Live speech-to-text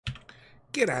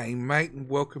G'day mate and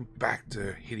welcome back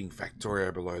to hitting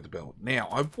Factorio below the belt. Now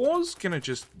I was going to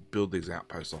just build these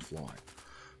outposts offline,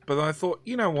 but I thought,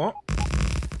 you know what,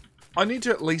 I need to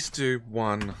at least do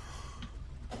one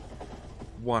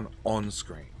on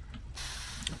screen.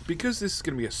 Because this is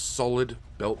going to be a solid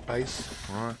belt base,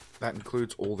 right, that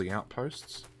includes all the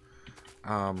outposts.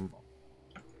 I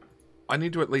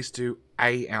need to at least do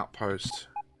a outpost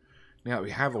now that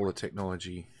we have all the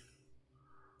technology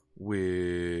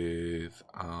with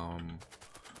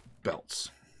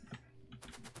belts.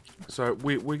 So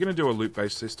we're going to do a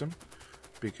loop-based system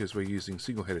because we're using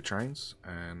single-headed trains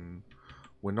and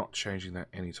we're not changing that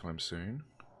anytime soon.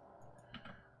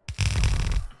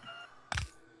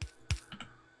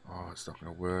 Oh, it's not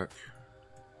going to work.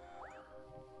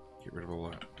 Get rid of all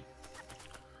that.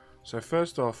 So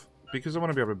first off, because I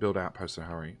want to be able to build outposts in a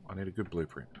hurry, I need a good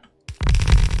blueprint.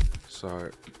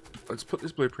 So let's put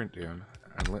this blueprint down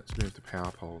and let's move the power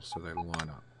poles so they line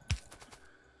up.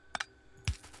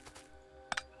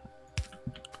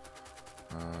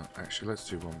 Actually, let's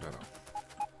do one better.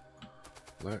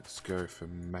 Let's go for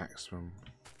maximum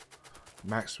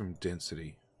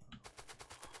density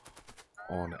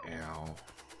on our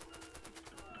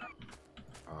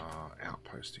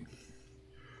outposting.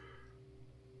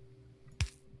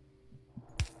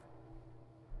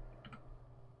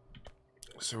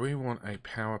 So we want a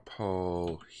power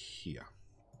pole here.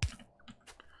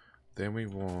 Then we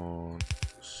want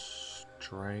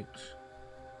straight.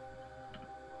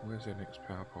 Where's our next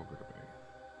power pole going to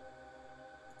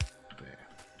be? There.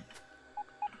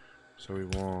 So we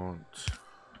want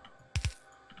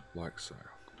like so.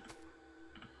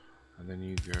 And then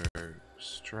you go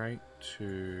straight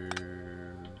to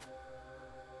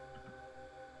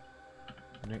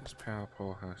next power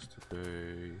pole has to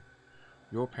be.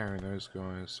 You're powering those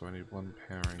guys, so I need one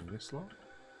powering this lot.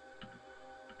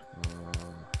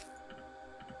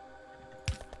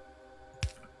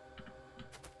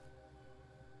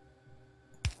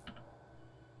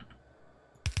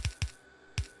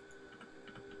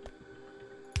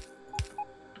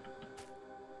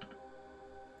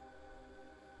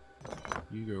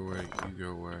 You go away, you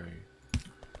go away.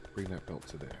 Bring that belt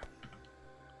to there.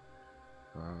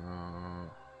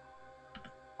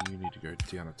 You need to go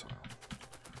down a tile.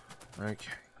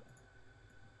 Okay.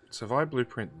 So if I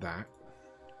blueprint that,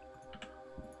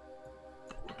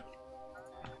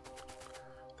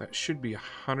 that should be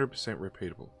 100%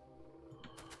 repeatable.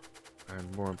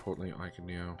 And more importantly, I can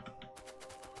now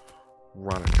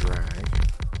run and drag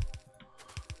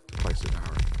to place it in a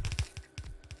hurry.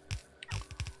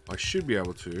 I should be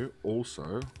able to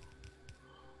also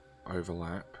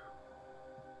overlap.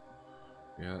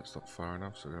 Yeah, that's not far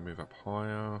enough, so we're going to move up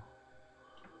higher.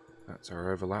 That's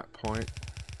our overlap point.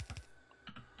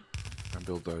 And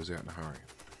build those out in a hurry.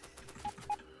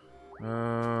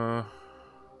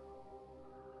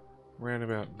 Round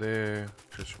about there,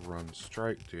 just run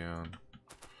straight down.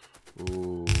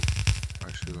 Ooh,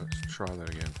 actually let's try that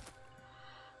again.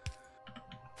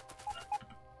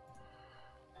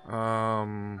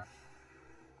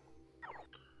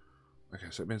 Okay,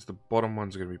 so it means the bottom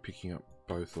ones are going to be picking up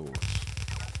both ores.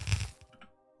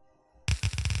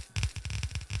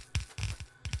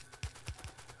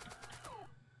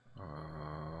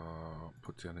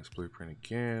 Put down this blueprint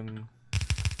again.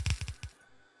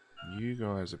 You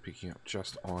guys are picking up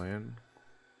just iron.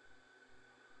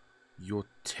 You're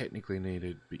technically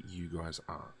needed, but you guys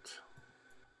aren't.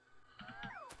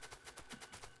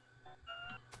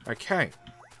 Okay.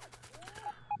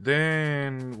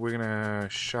 Then we're going to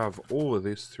shove all of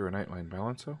this through an 8-lane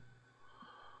balancer.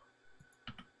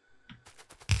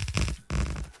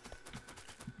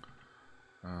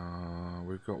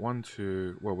 We've got 1,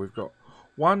 2, well, we've got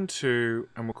 1, 2,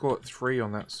 and we'll call it 3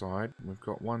 on that side. We've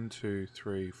got 1, 2,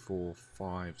 3, 4,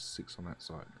 5, 6 on that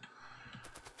side.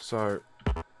 So,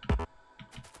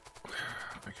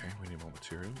 okay, we need more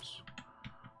materials.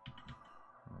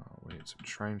 We need some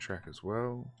train track as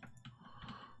well.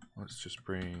 Let's just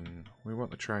bring, we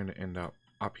want the train to end up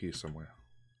here somewhere.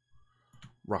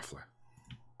 Roughly.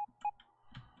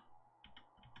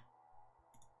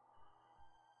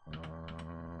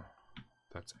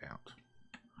 That's out.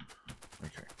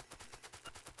 Okay.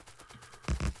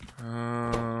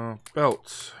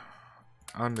 Belts.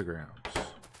 Underground.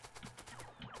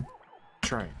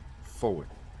 Train. Forward.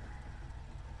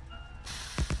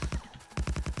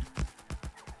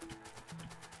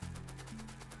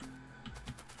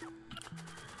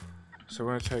 So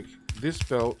we're going to take this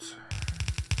belt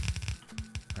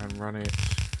and run it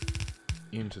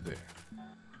into there.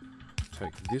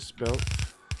 Take this belt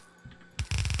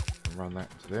and run that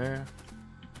to there.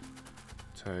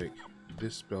 Take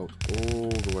this belt all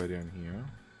the way down here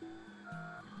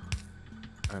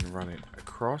and run it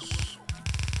across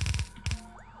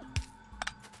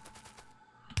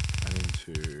and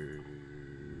into.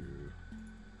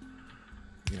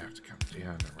 You have to come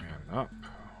down and round and up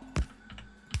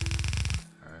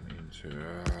and into.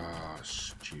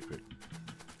 Stupid.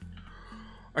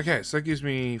 Okay, so that gives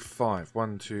me 5.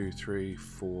 1, 2, 3,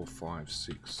 4, 5,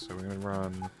 6. So we're going to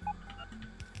run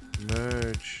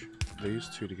merge these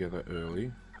two together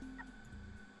early.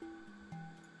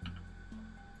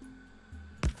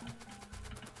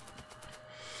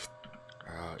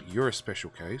 You're a special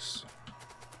case.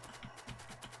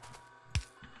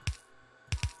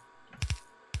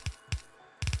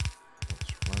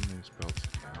 Let's run these belts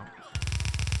out.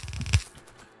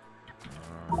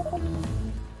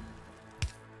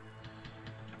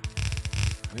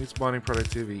 Needs mining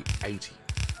productivity 80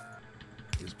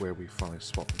 is where we finally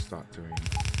swap and start doing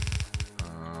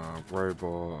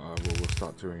robot. We'll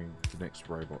start doing the next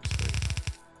robot speed,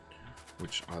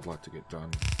 which I'd like to get done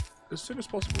as soon as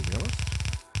possible, to be honest.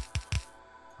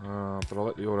 But I'll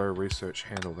let the auto research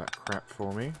handle that crap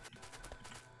for me.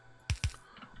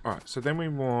 Alright, so then we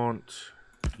want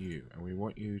you, and we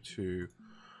want you to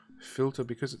filter,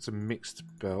 because it's a mixed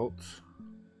belt.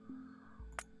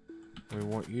 We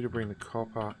want you to bring the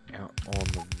copper out on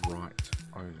the right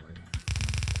only.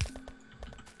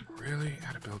 Really?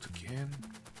 Add a belt again?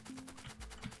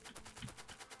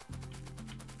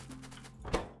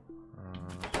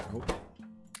 Nope.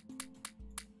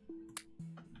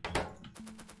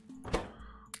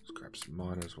 Let's grab some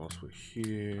miners whilst we're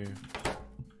here.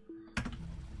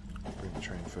 Bring the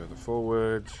train further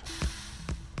forward.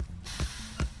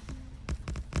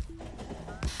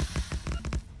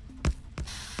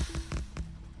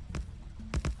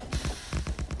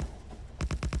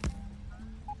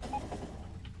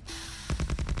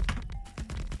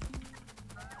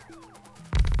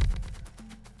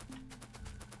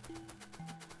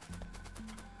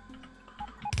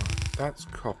 That's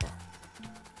copper.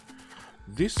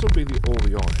 This will be all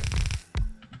the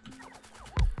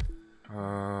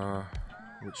iron.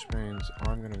 Which means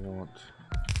I'm going to want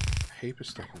a heap of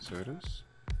stack inserters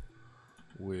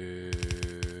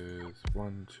with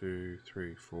 1, 2,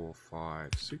 3, 4, 5,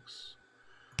 6.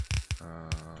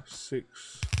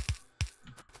 6.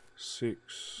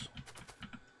 6.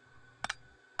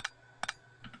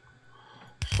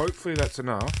 Hopefully that's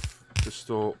enough to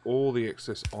store all the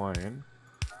excess iron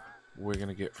we're going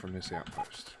to get from this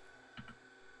outpost.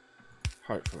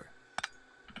 Hopefully.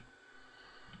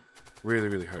 Really,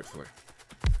 really hopefully.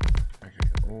 Okay,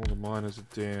 all the miners are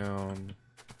down.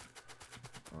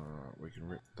 We can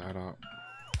rip that up.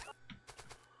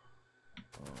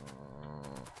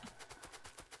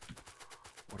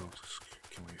 What else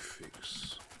can we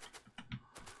fix?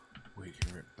 We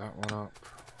can rip that one up.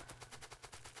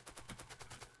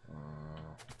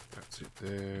 That's it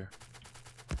there.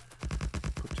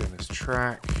 Put down this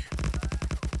track.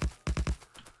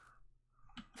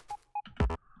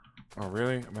 Oh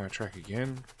really? I'm out of track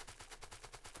again.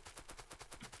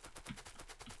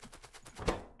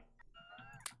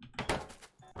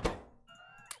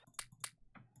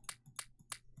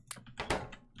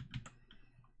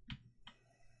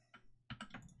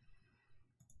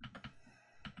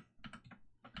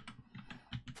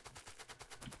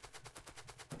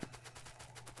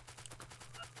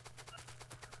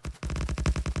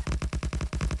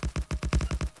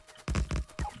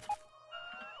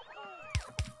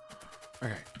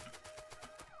 Okay.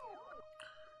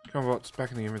 Come on, bots,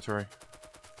 back in the inventory.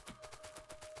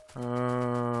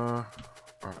 Alright,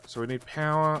 so we need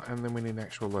power and then we need an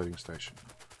actual loading station.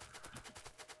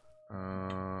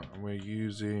 And we're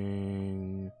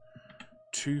using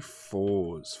 2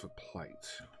 4s for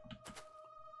plate.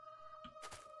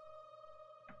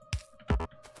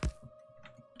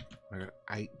 I got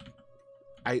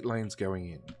 8 lanes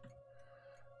going in.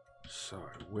 So,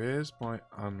 where's my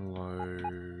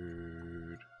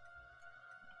unload?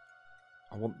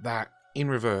 I want that in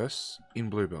reverse in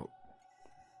blue belt.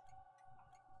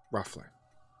 Roughly.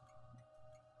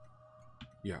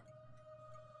 Yeah.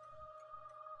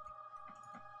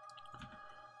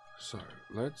 So,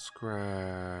 let's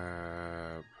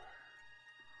grab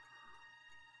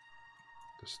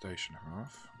the station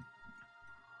half.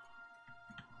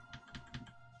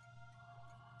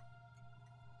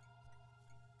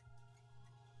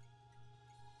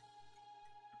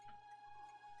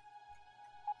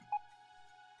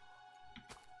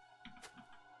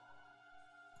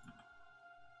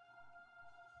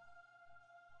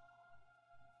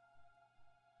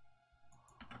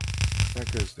 That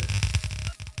goes there.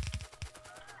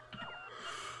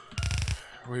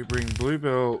 we bring blue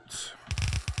belt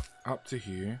up to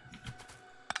here.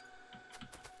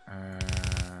 And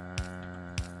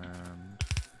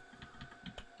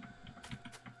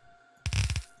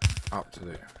up to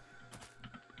there.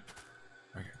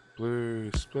 Okay,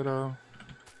 blue splitter,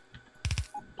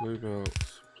 blue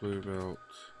belt,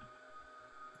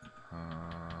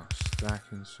 stack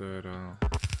inserter,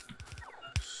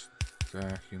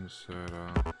 stack inserter.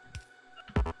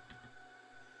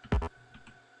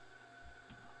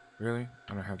 Really?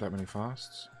 I don't have that many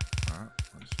fasts? Alright,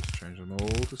 let's just change them all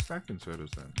to stack inserters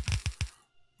then.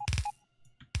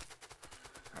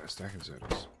 Stack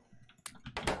inserters.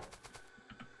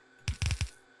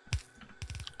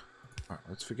 Alright,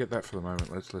 let's forget that for the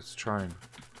moment. Let's try and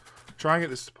get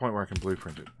this to the point where I can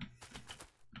blueprint it.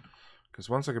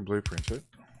 Because once I can blueprint it,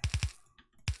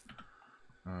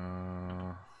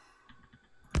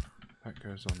 that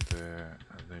goes on there,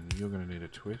 and then you're going to need a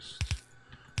twist,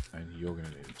 and you're going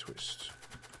to need a twist.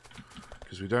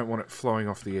 Because we don't want it flowing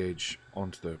off the edge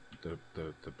onto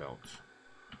the belt.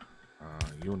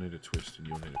 You'll need a twist, and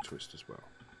you'll need a twist as well.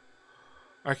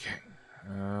 Okay.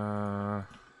 No.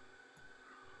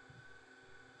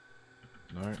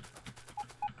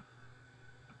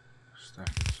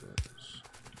 Stack inserters.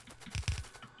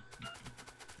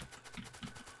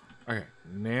 Okay,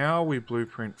 now we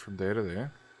blueprint from there to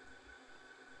there.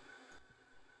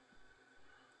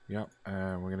 Yep,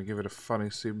 and we're going to give it a funny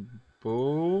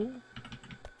symbol.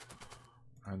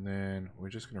 And then we're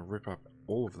just going to rip up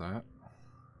all of that.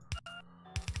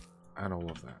 And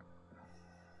all of that.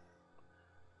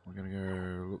 We're going to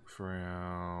go look for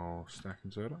our stack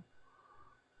inserter.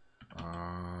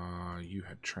 You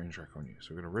had train track on you.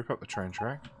 So we're going to rip up the train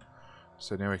track.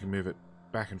 So now we can move it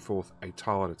back and forth a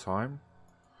tile at a time.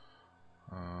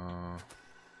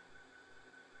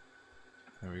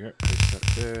 There we go. Paste that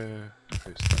there.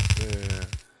 Paste that there.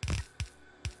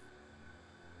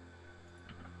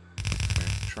 Okay,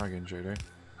 try again, JD.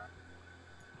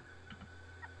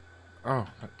 Oh,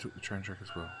 that took the train track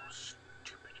as well.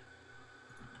 Stupid.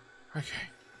 Okay.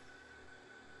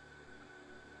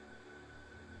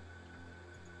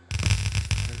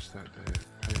 Paste that there.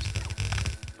 Paste that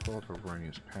there. Pull up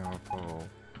erroneous power pole.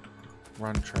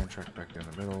 Run train track back down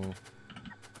the middle.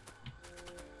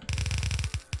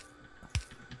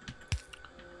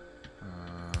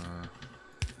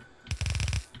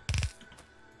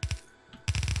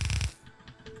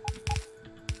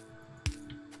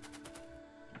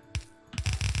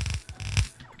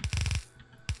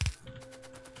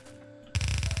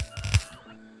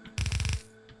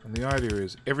 And the idea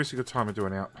is, every single time I do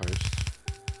an outpost,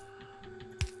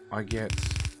 I get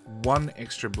one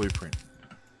extra blueprint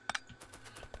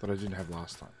that I didn't have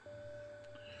last time.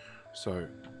 So,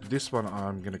 this one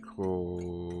I'm going to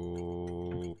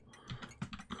call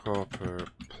copper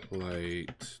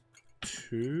plate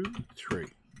 2, 3.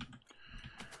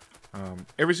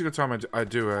 Every single time I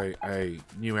do a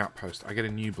new outpost, I get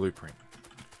a new blueprint.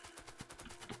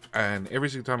 And every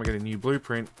single time I get a new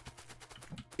blueprint,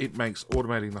 it makes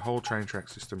automating the whole train track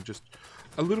system just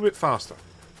a little bit faster.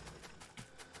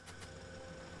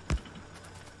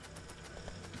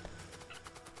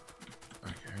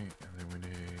 Okay, and then we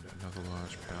need another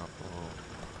large power pole.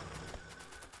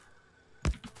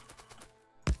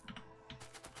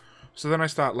 So then I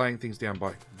start laying things down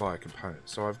by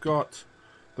components. So I've got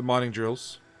the mining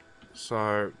drills.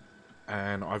 So,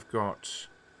 and I've got,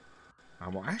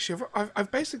 well actually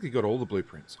I've basically got all the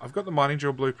blueprints. I've got the mining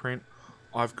drill blueprint.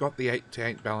 I've got the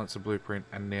 8-to-8 balancer blueprint,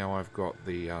 and now I've got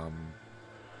the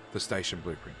station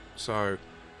blueprint. So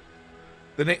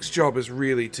the next job is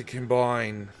really to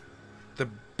combine the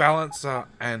balancer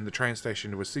and the train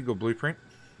station into a single blueprint,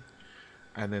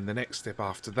 and then the next step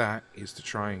after that is to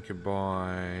try and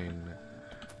combine.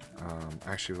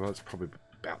 Actually, well, that's probably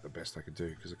about the best I could do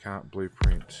because I can't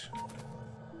blueprint.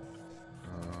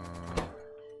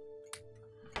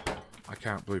 I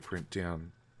can't blueprint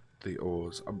down the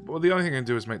ores. Well, the only thing I can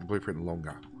do is make the blueprint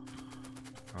longer.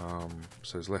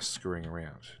 So there's less screwing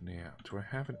around. Now, do I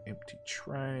have an empty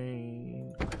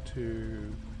train?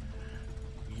 2.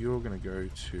 You're going to go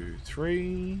to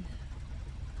 3.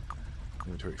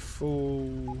 Inventory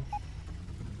full.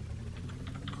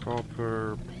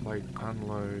 Copper plate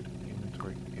unload.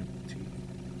 Inventory empty.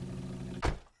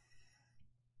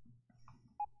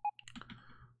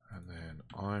 And then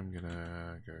I'm going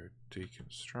to go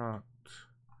deconstruct.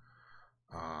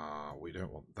 We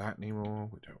don't want that anymore.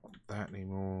 We don't want that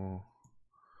anymore.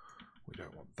 We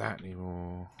don't want that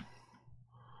anymore.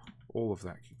 All of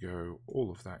that can go.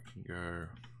 All of that can go.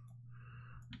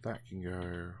 That can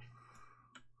go.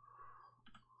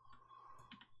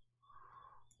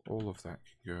 All of that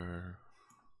can go.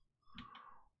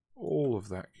 all of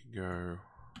that can go.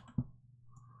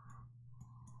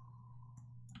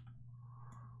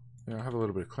 Yeah, I have a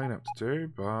little bit of cleanup to do,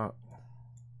 but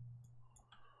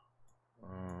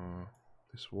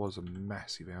this was a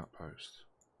massive outpost.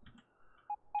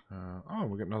 Oh,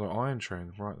 we've got another iron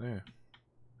train right there.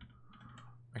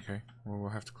 Okay, well, we'll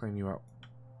have to clean you up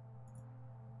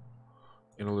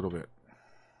in a little bit.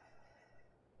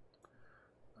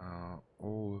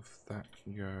 All of that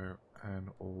can go, and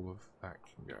all of that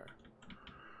can go.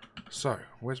 So,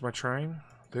 where's my train?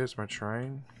 There's my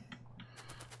train.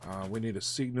 We need a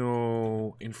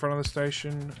signal in front of the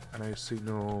station and a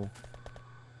signal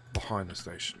behind the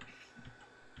station.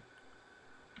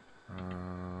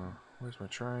 Where's my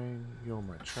train? You're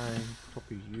my train.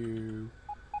 Copy you.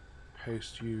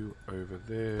 Paste you over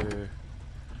there.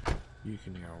 You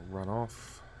can now run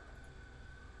off.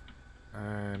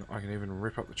 And I can even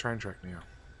rip up the train track now.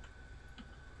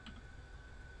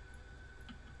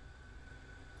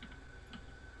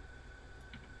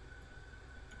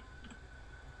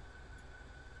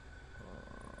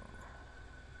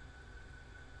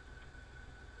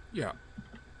 Yeah.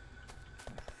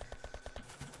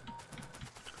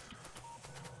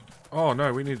 Oh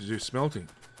no, we need to do smelting.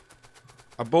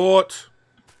 Abort!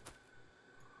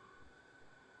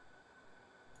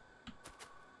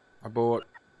 Abort.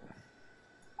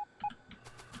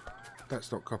 That's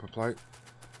not copper plate.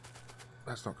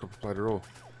 That's not copper plate at all.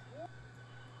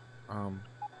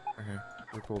 Okay,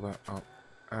 rip all that up.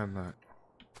 And that.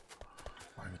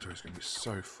 My inventory's going to be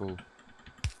so full.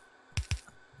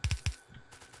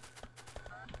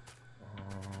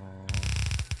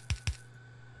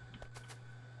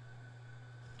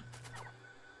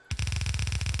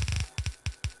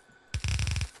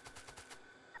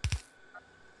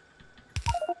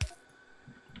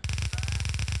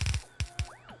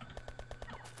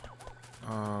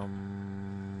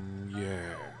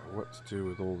 Yeah, what to do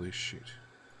with all this shit?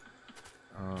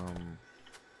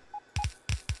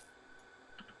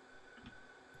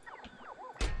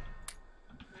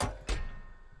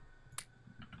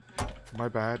 My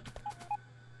bad.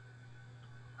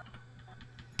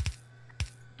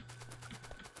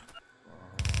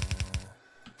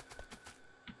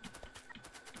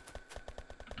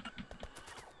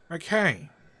 Okay.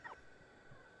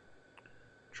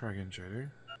 Try again, Jadu.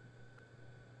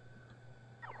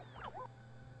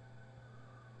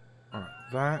 Alright,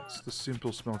 that's the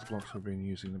simple smelter blocks we've been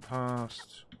using in the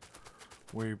past.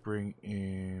 We bring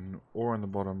in ore on the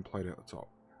bottom, plate at the top.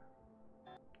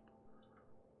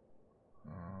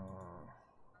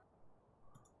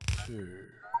 2,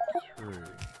 3,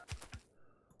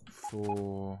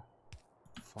 4,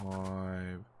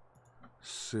 5,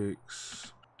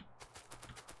 6.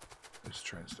 This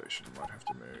train station might have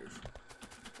to move.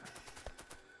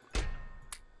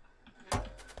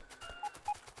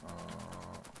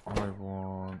 I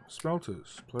want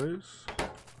smelters, please.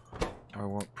 I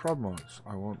want prod mods.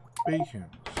 I want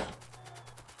beacons.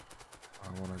 I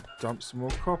want to dump some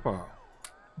more copper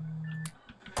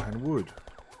and wood.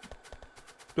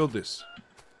 Build this.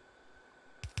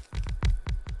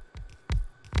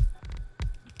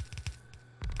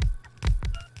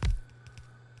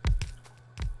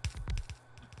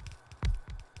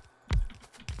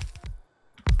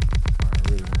 I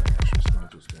really want the actual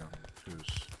smelters down because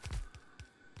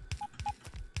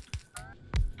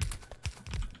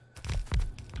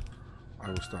I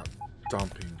will start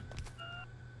dumping.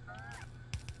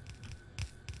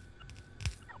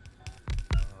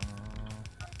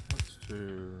 Let's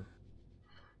do.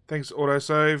 Thanks,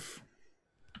 autosave.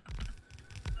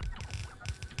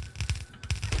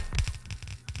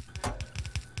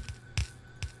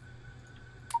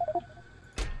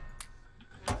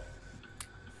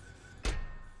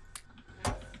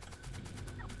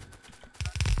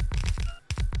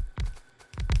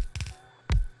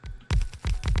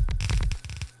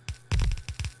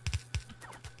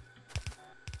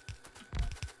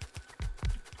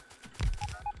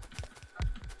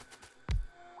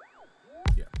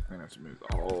 To move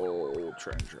the whole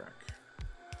train track.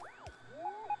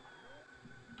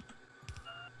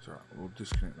 It's alright, we'll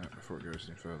disconnect that before it goes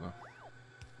any further.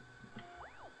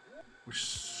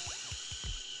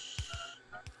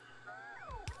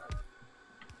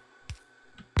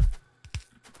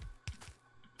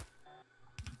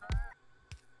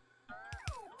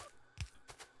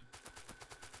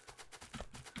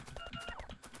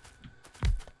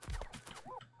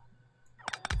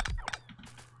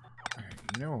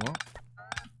 You know what?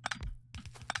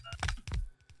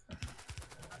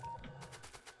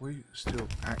 We still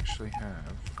actually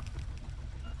have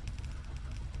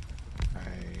a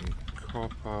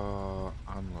copper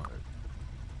unload.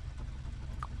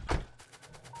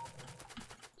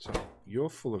 you're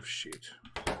full of shit.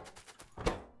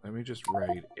 Let me just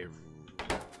raid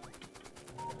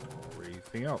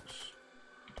everything else.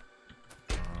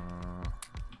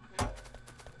 Do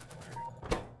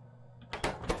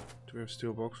we have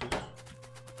steel boxes?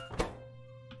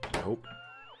 Nope.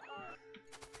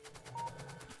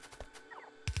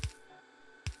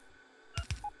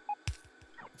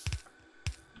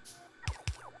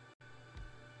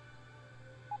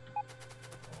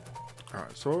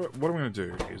 Alright, so what I'm going to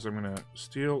do is I'm going to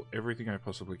steal everything I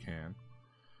possibly can.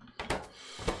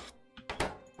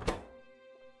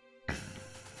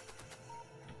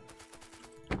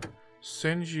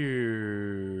 Send you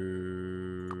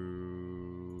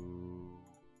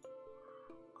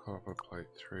copper plate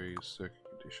 3 circuit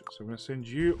conditions. So I'm going to send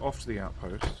you off to the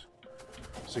outpost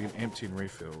so you can empty and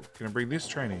refill. Going to bring this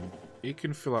train in. It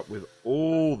can fill up with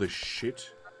all the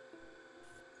shit.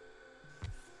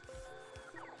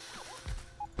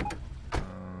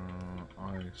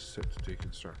 I set to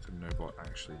deconstruct and no bot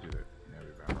actually did it. Yeah,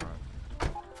 we're about right.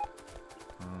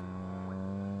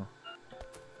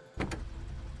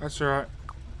 That's alright.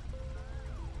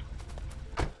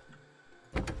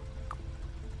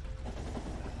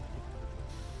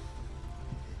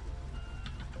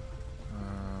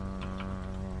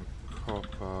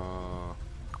 Copper,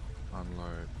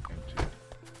 unload, empty.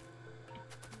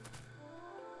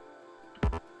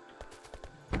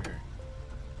 Okay.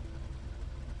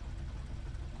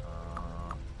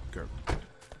 Go.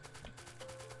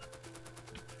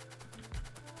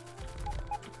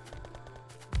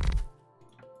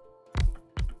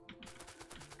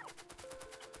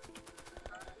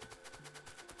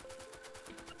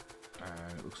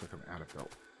 And it looks like I'm out of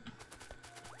belt.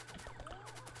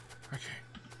 Okay.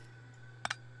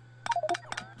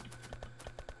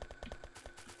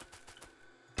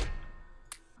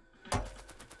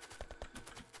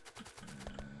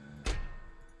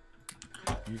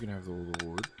 You can have all the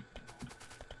wood.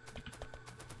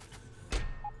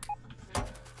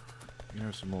 You can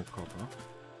have some more copper.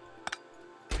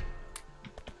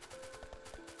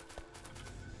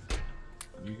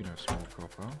 You can have some more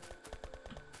copper.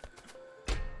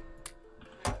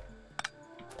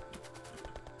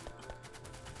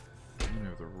 You can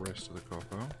have the rest of the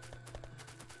copper.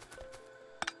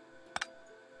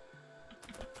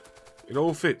 It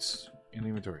all fits in the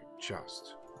inventory,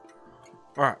 just.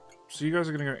 Alright, so you guys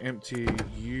are going to go empty.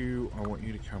 I want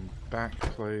you to come back,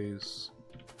 please.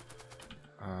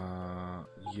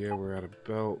 Yeah, we're out of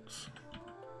belt.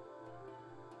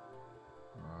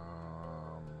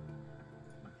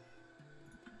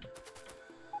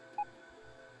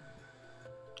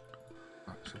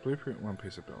 So blueprint, 1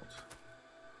 piece of belt.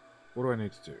 What do I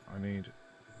need to do? I need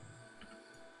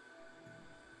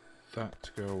that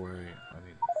to go away. I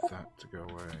need that to go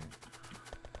away.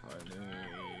 I need...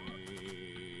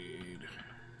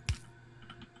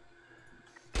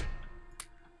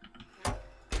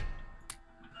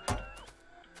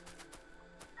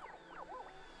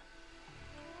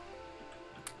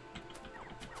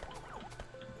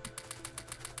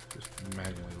 just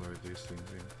manually load these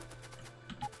things in.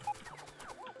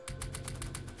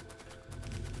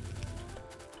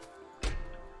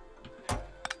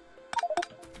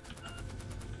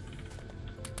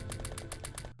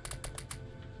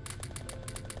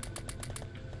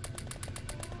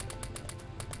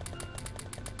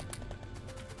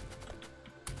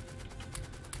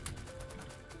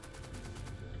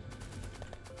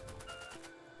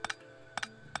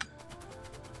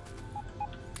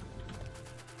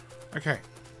 Okay.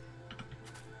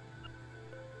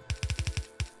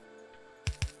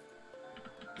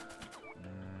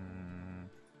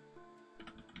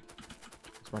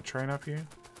 Is my train up here?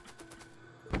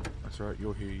 That's right,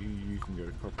 you're here. You can go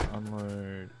to copper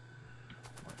unload.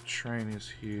 My train is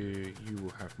here. You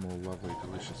will have more lovely,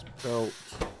 delicious belt.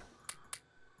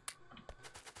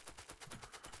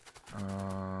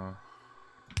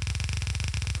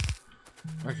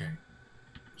 Okay.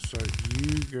 So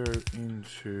you go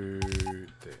into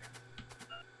there.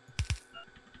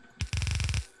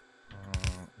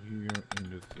 You go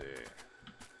into there.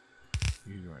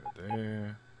 You go into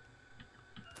there.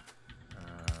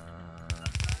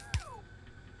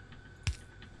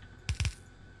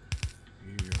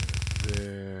 You go into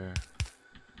there.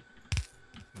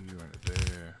 You go into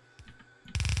there.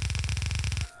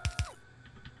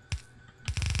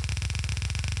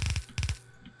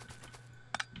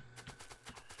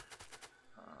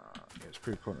 It's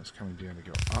pretty pointless coming down to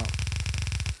go up.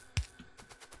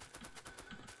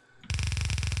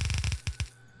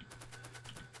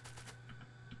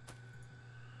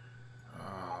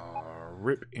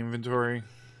 Rip inventory.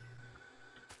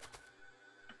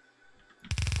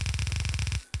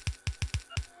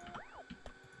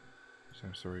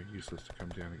 Same story, useless to come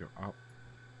down and go up.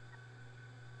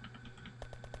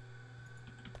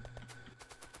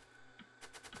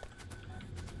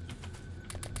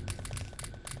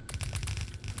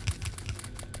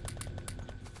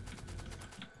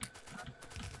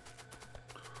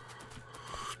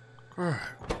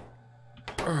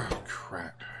 Oh,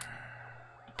 crap.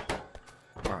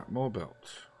 Alright, more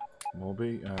belts. More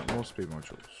speed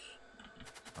modules.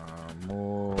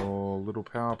 More little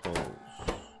power poles.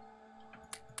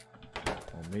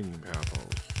 More medium power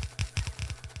poles.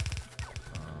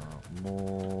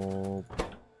 More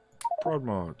prod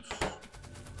mods.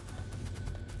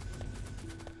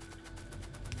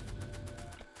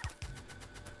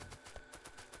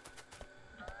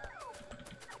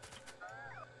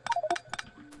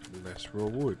 Less raw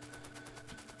wood.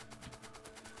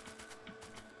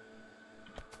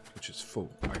 Which is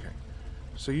full. Okay.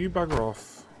 So you bugger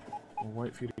off. I'll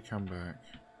wait for you to come back.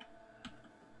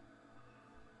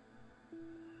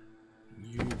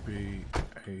 You be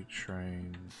a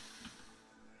train.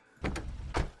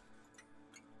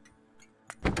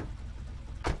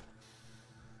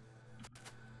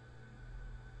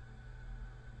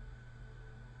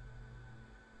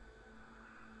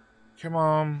 Come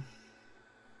on.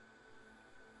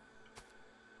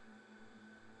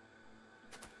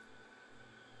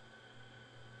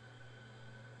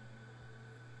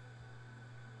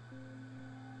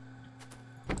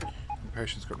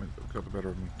 Impatience got the better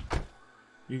of me.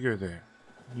 You go there.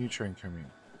 New train coming.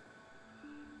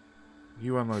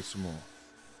 You unload some more.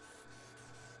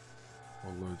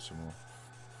 Or load some more.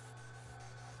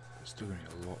 There's still going to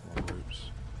be a lot more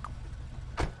loops.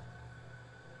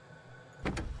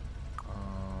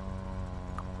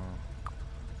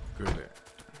 Go there.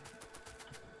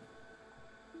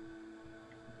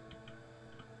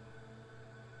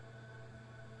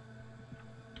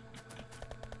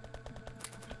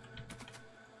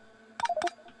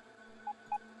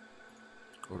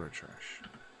 Auto trash.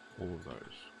 All of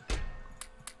those.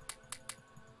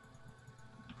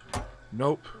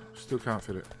 Nope. Still can't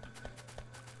fit it.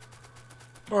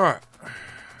 Alright.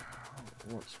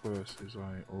 What's worse is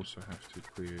I also have to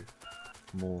clear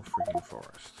more freaking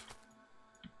forest.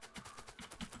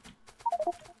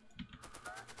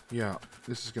 Yeah,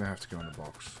 this is going to have to go in a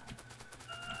box.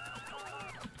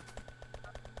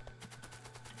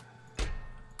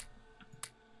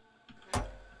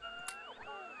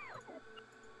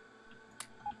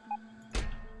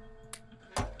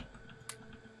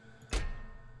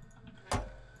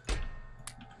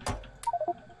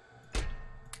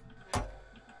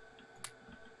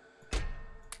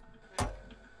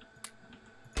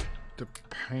 The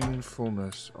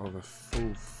painfulness of a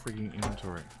full freaking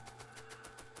inventory.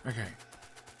 Okay.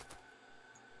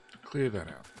 Clear that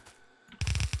out.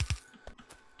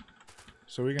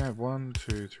 So we're going to have 1,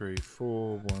 2, 3,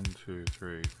 4, 1, 2,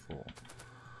 3, 4.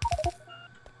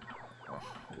 Oh,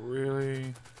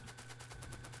 really?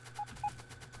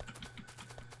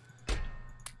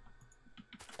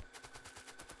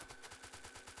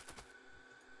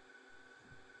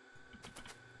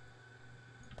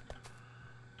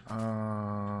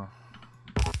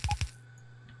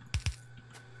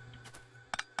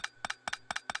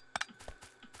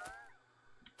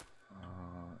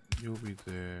 You'll be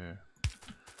there.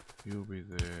 You'll be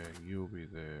there. You'll be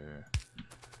there.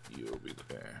 You'll be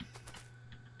there.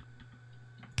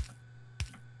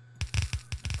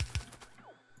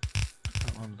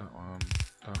 That one, that one,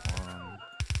 that one,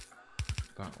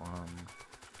 that one.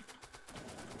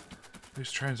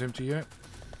 This train's empty yet?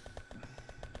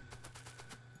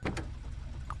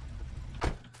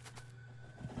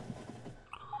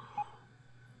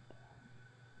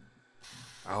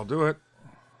 I'll do it.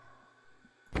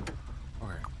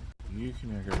 You can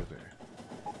now go to there.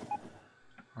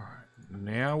 Alright,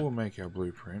 now we'll make our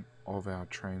blueprint of our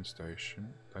train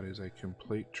station. That is a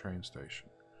complete train station.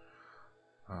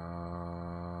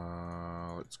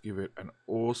 Let's give it an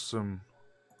awesome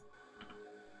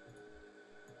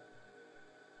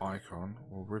icon.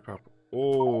 We'll rip up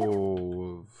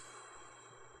all of...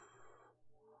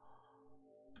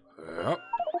 Yep.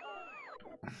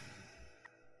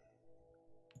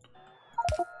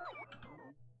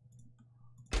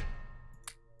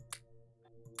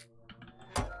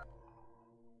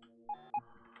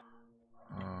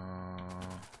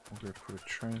 We're going to put a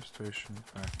train station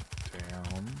back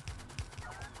down.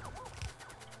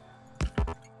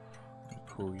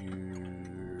 Call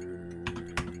you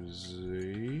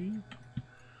Z.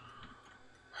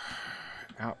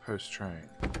 Outpost train.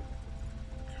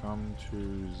 Come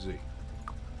to Z.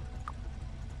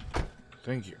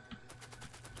 Thank you.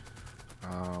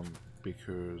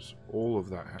 Because all of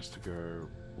that has to go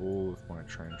all of my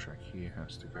train track here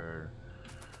has to go.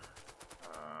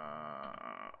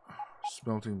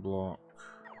 Smelting block.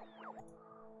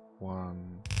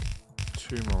 1,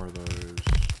 2 more of those.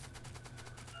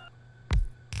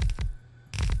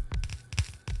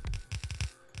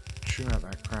 Trim out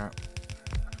that crap.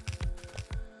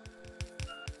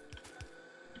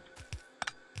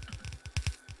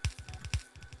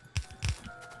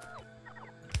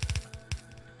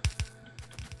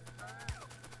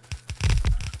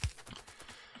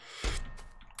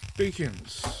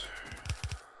 Beacons.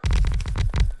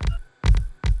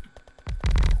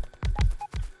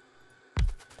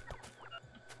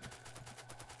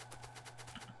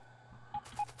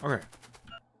 Okay.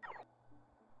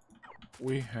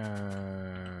 We have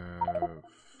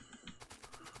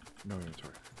no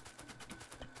inventory.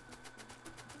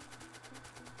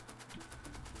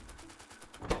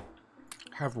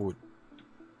 Have wood.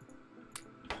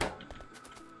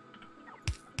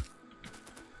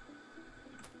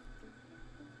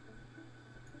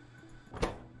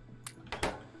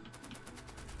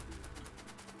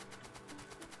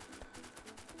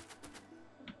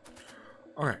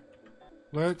 Okay,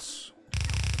 let's,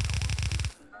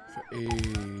 for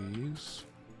ease,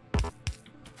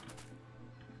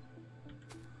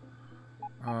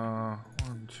 1,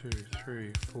 2,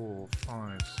 3, 4,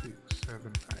 5, 6,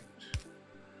 7, 8.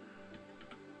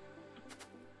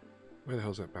 Where the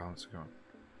hell's that balancer gone?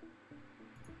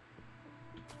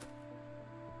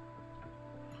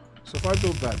 So if I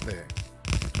build that there,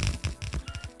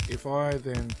 if I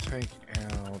then take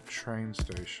our train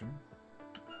station,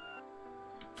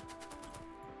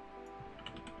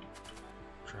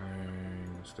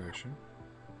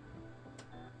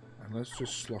 and let's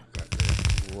just slot that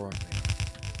there right now.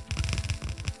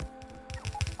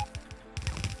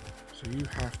 So you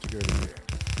have to go to there.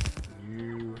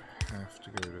 You have to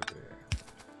go to there.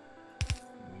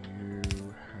 You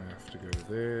have to go to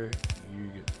there. You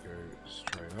get to go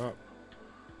straight up.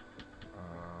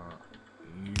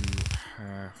 You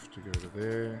have to go to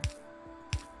there.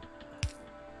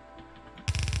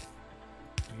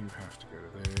 You have to go to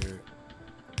there.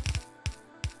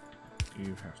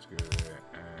 You have to go there,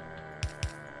 and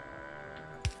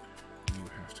you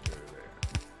have to go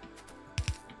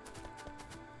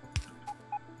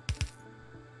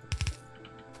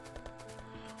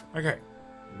there. Okay,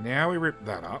 now we rip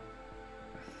that up.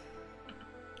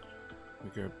 We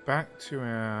go back to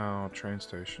our train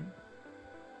station.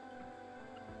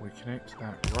 We connect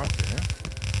that right there.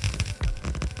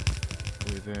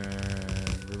 We then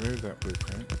remove that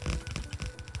blueprint.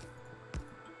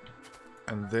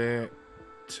 And there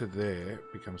to there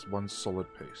becomes one solid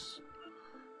piece.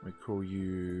 We call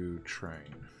you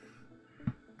train.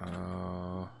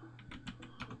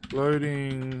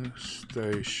 Loading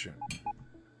station.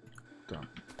 Done.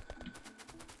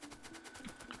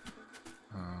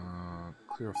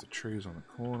 Clear off the trees on the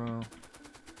corner.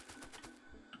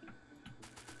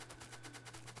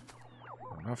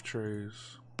 Enough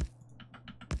trees.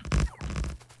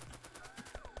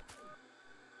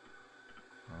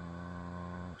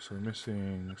 So we're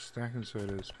missing stack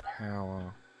inserters,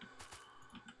 power.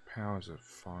 Power's a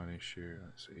fine issue.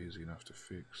 That's easy enough to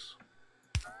fix.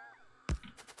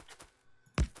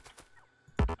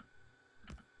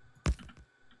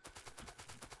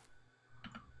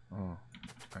 Oh,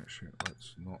 actually,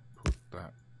 let's not put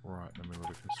that right in the middle of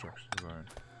the construction zone.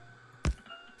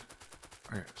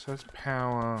 Okay, so that's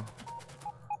power.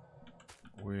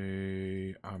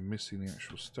 We are missing the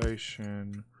actual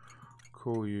station.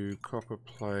 Call you copper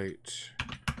plate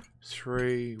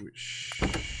 3, which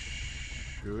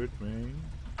should mean,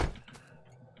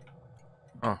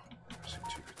 oh, missing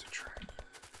 2 bits of track.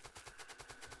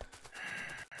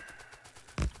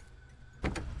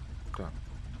 Done.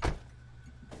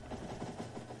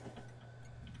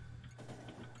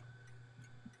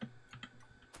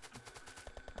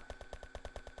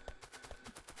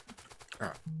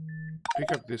 Alright,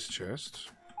 pick up this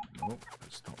chest. Nope,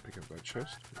 let's not pick up that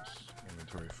chest.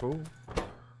 Inventory full.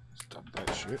 Let's dump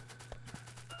that shit.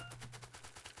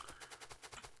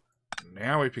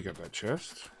 Now we pick up that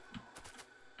chest.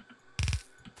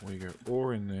 We go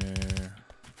ore in there.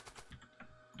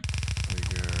 We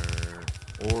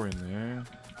go ore in there.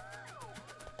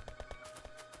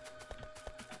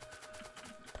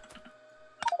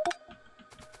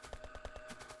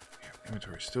 Yeah,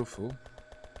 inventory's still full.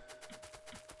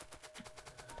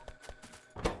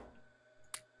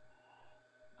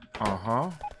 Uh-huh.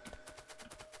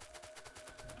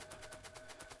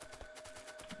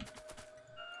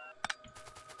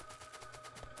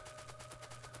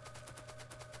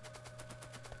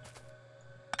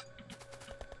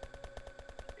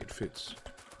 It fits.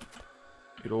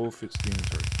 It all fits the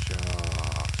inventory. Just.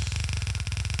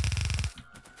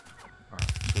 Alright,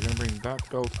 so we're going to bring that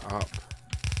belt up.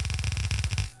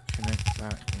 Connect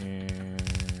that in.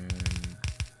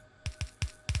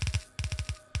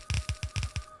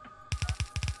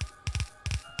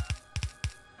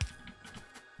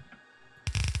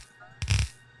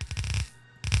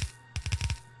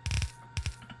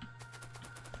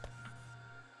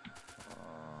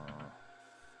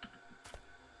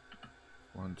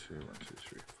 One, two,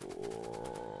 3,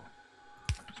 4.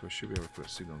 So we should be able to put a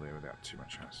signal there without too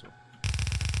much hassle.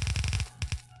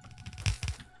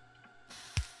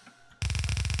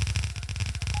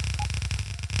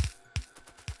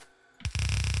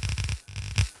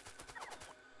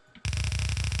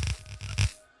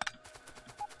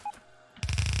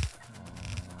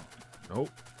 Nope.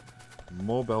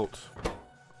 More belt.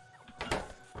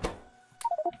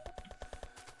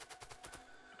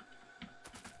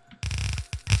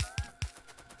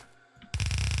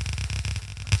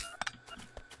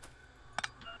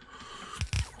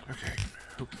 Okay,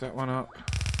 hook that one up. Hook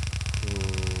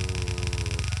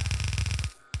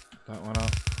that one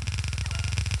up.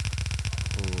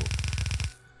 Hook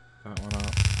that one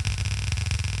up.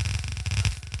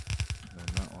 And then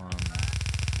that one.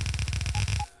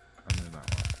 And then that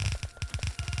one.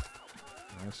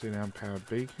 I see an unpowered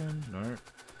beacon? No.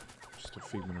 Just a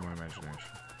figment of my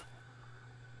imagination.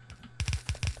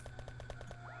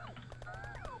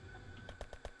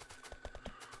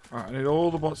 Alright, I need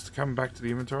all the bots to come back to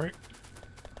the inventory.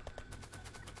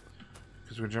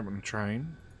 Because we're jumping on the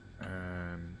train.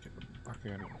 And get the fuck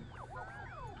out of here.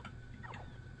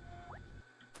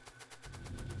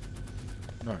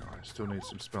 No, I still need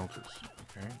some smelters.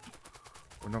 Okay.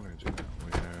 We're not going to do that.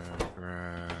 We're going to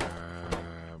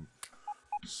grab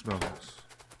smelters.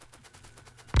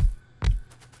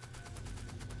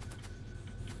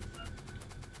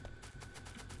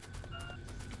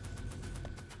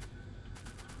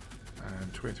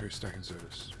 And 23 stack in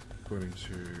service, according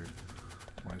to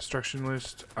my instruction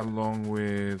list. Along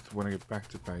with when I get back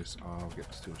to base, I'll get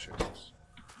the steel chests.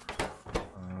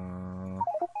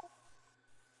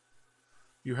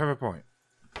 You have a point.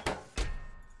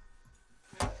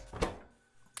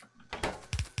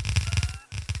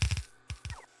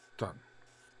 Done.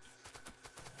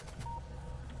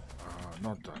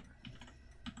 Not done.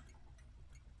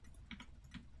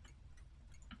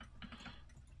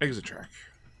 Exit track.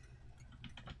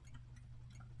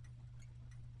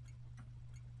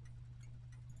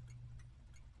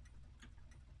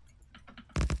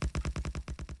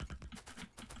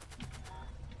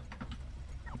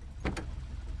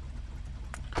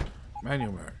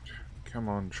 Manual mode. Come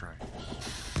on, trains.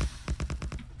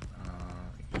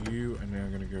 You are now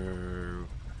going to go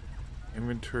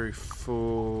inventory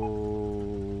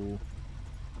full.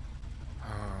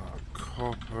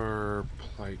 Copper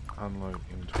plate unload,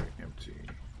 inventory empty.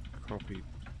 Copy,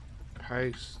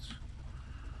 paste.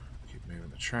 Keep moving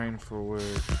the train forward.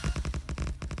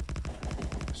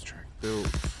 This track built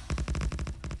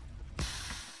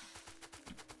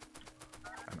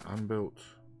and unbuilt.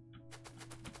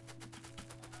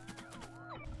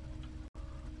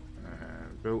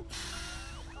 Built.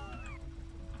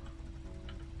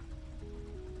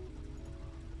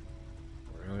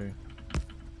 Really?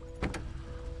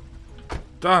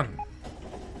 Done.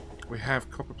 We have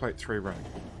copper plate 3 running.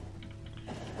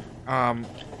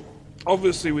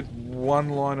 Obviously with one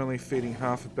line only feeding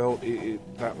half a belt,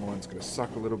 that line's going to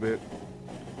suck a little bit.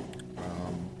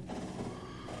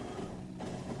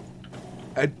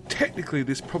 And technically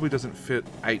this probably doesn't fit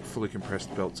 8 fully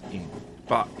compressed belts in.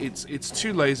 But it's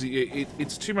too lazy.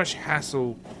 It's too much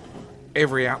hassle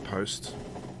every outpost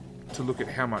to look at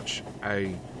how much how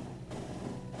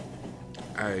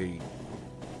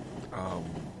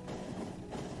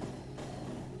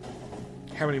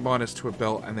many miners to a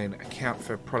belt and then account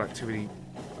for productivity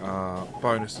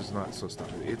bonuses and that sort of stuff.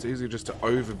 It's easier just to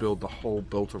overbuild the whole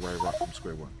belt array right from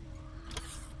square one.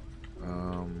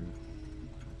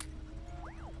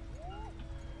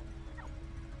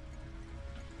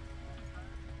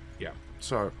 Yeah,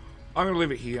 so I'm going to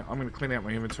leave it here. I'm going to clean out my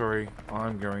inventory.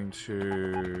 I'm going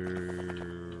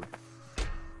to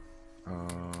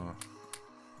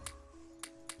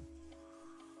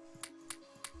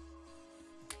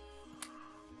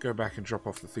go back and drop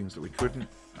off the things that we couldn't.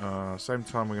 Same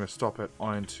time, we're going to stop at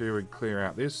Iron 2 and clear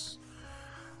out this.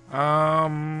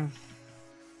 That's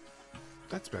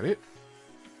about it.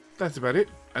 That's about it.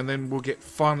 And then we'll get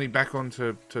finally back on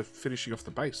to finishing off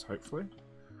the base, hopefully.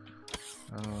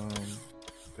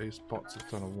 These bots have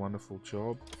done a wonderful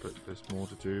job, but there's more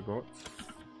to do, bots.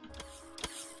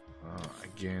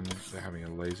 Again, they're having a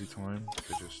lazy time.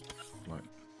 They're just, like,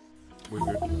 we're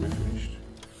good. We're finished.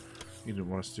 You didn't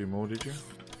want us to do more, did you?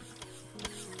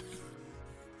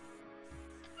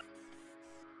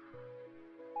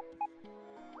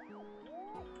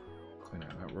 Clean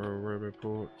out that row of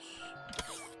roboports.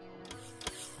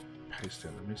 Paste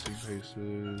down the missing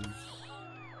pieces.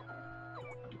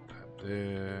 Put that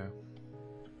there.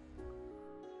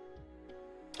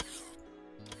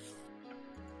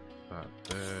 That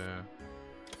there.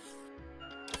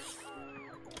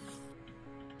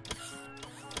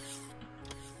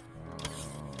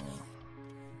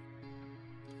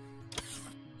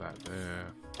 That there.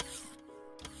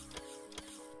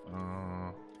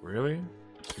 Really?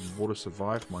 Some water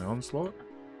survived my onslaught?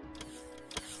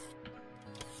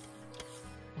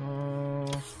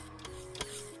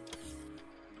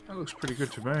 That looks pretty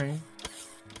good to me.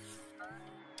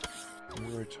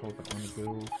 We were told that one to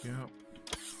build, yeah.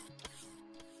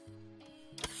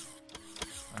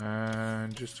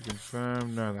 And just to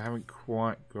confirm, no, they haven't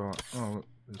quite got... Oh, look,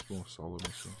 there's more solar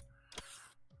missing.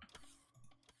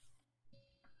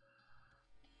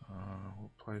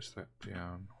 We'll place that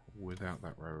down without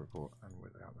that row report and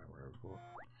without that row report.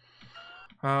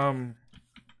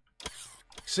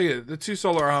 So yeah, the 2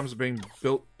 solar arms are being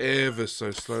built ever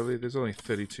so slowly. There's only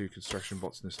 32 construction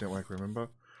bots in this network, remember?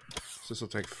 So this will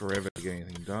take forever to get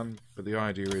anything done. But the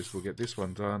idea is we'll get this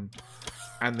one done,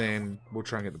 and then we'll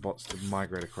try and get the bots to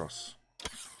migrate across.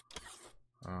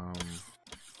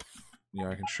 You know,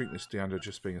 I can shrink this down to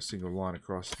just being a single line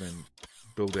across, and then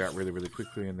build out really, really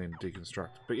quickly, and then deconstruct.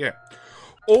 But yeah,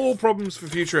 all problems for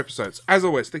future episodes. As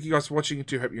always, thank you guys for watching. I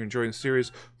do hope you're enjoying the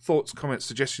series. Thoughts, comments,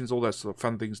 suggestions, all those sort of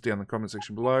fun things down in the comment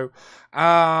section below.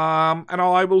 And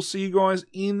I will see you guys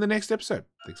in the next episode.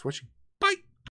 Thanks for watching.